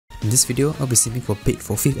In this video, I'll be streaming for paid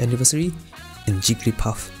for 5th anniversary in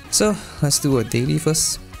Jigglypuff. So let's do a daily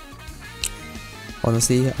first.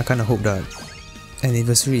 Honestly, I kinda hope that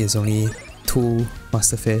anniversary is only 2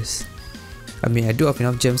 Master Fairs. I mean, I do have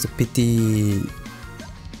enough gems to pity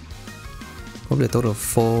probably a total of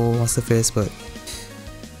 4 Master Fairs, but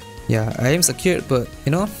yeah, I am secured, but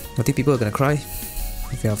you know, I think people are gonna cry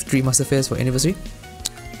if you have 3 Master Fairs for anniversary.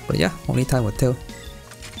 But yeah, only time will tell.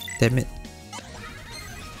 Damn it.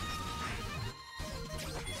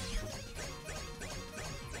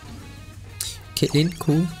 Caitlyn,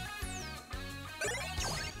 cool.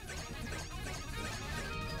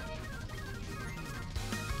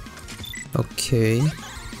 Okay.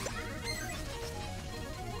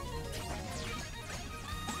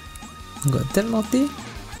 Got 10 multi.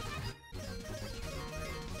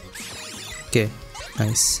 Okay,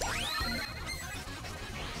 nice.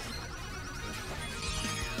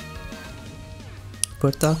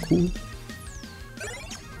 Berta, cool.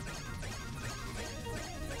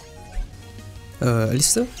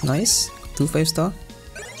 Alistair, nice. 2 5-star.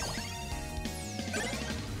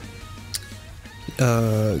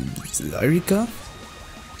 Erika,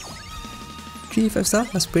 3 5-star,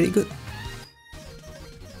 that's pretty good.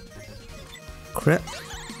 Crap.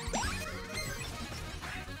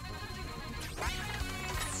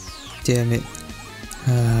 Damn it.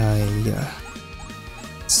 Yeah.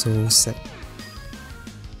 So sad.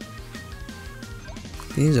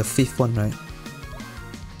 This is the 5th one, right?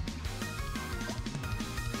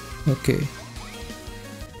 Okay.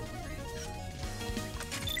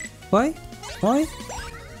 Why? Why?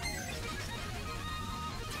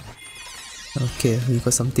 Okay, we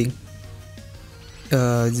got something.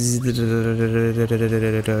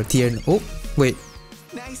 TN. Oh, wait.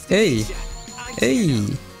 Nice Hey. Hey.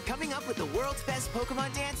 Coming up with the world's best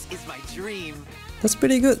Pokemon dance is my dream. That's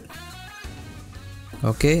pretty good.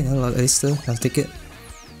 Okay, now Alistair, I'll take it.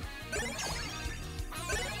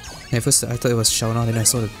 At first I thought it was Shauna, then I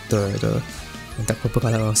saw the dark purple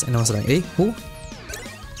color and I was like, hey, who?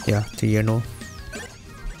 Yeah, Triano.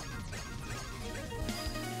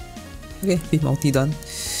 Okay, 5th multi done.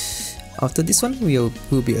 After this one, we'll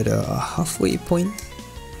be at the halfway point.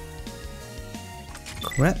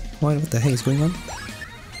 Crap, what the heck is going on?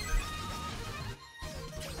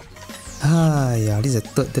 Ah, yeah, this is the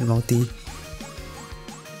 3rd multi.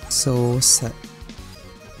 So sad.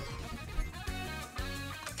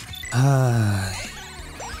 Ah,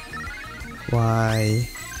 why?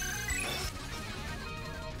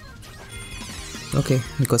 Okay,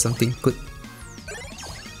 we got something good.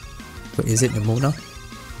 Wait, is it Nemona?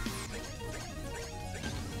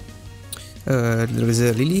 There is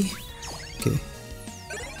a Lily. Okay.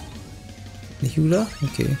 Nihula.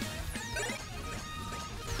 Okay.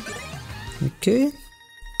 Okay.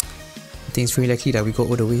 I think it's very likely that we go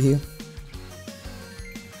all the way here.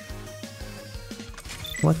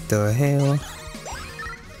 What the hell?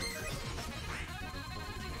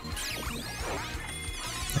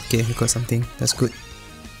 Okay, we got something. That's good.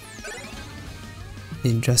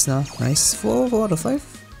 Indrasna, nice. 4 out of 5?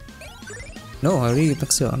 No, I really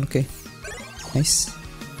maxed out. Okay. Nice.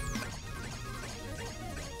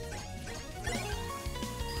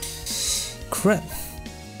 Crap.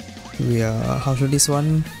 We are halfway this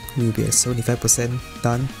one. We'll be at 75%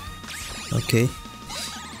 done. Okay.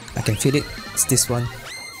 I can feel it. It's this one.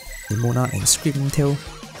 Nemona and Screaming Tail.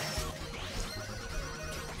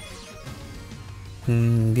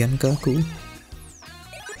 Bianca, cool.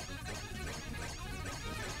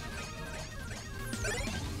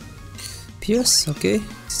 Pierce, okay.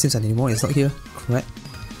 Seems like Nemona is not here. Correct.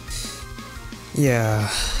 Yeah,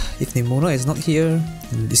 if Nemona is not here,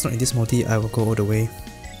 it's not in this multi, I will go all the way.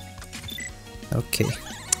 Okay.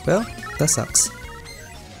 Well, that sucks.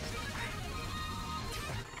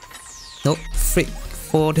 Nope, freak.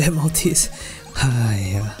 4 damn multis.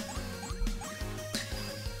 Yeah.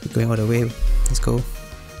 We're going all the way. Let's go.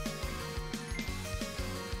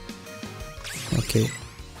 Okay.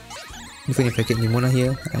 Even if I get Nemona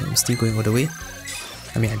here, I'm still going all the way.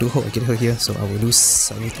 I mean, I do hope I get her here, so I will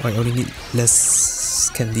lose. I only need less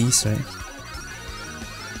candies, right?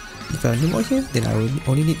 If I have Nemona here, then I will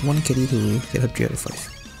only need 1 candy to get her 3 out of 5.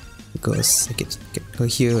 Because I get her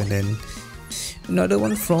here and then another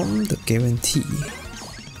one from the guarantee,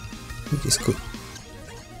 which is good.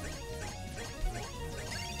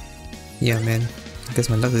 Yeah, man. I guess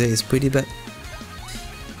my luck today is pretty bad.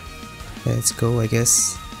 Let's go, I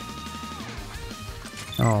guess.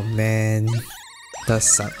 Oh man, that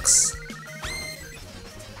sucks.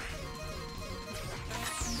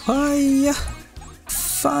 Hiya!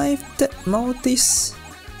 5 dead multis.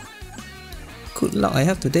 Good luck I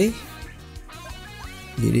have today.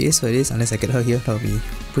 It is what it is, unless I get her here, that would be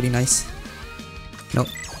pretty nice. Nope.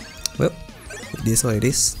 Well, it is what it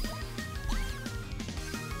is.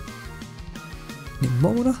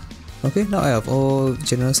 Nemona? Okay, now I have all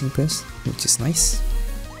generals impressed, which is nice.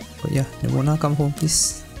 But yeah, Nemona, come home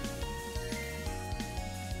please.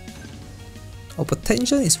 Our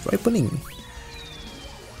potential is ripening.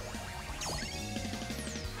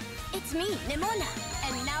 It's me, Nemona.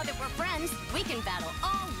 And now that we're friends, we can battle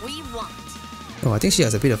all we want. Oh, I think she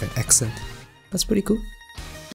has a bit of an accent. That's pretty cool.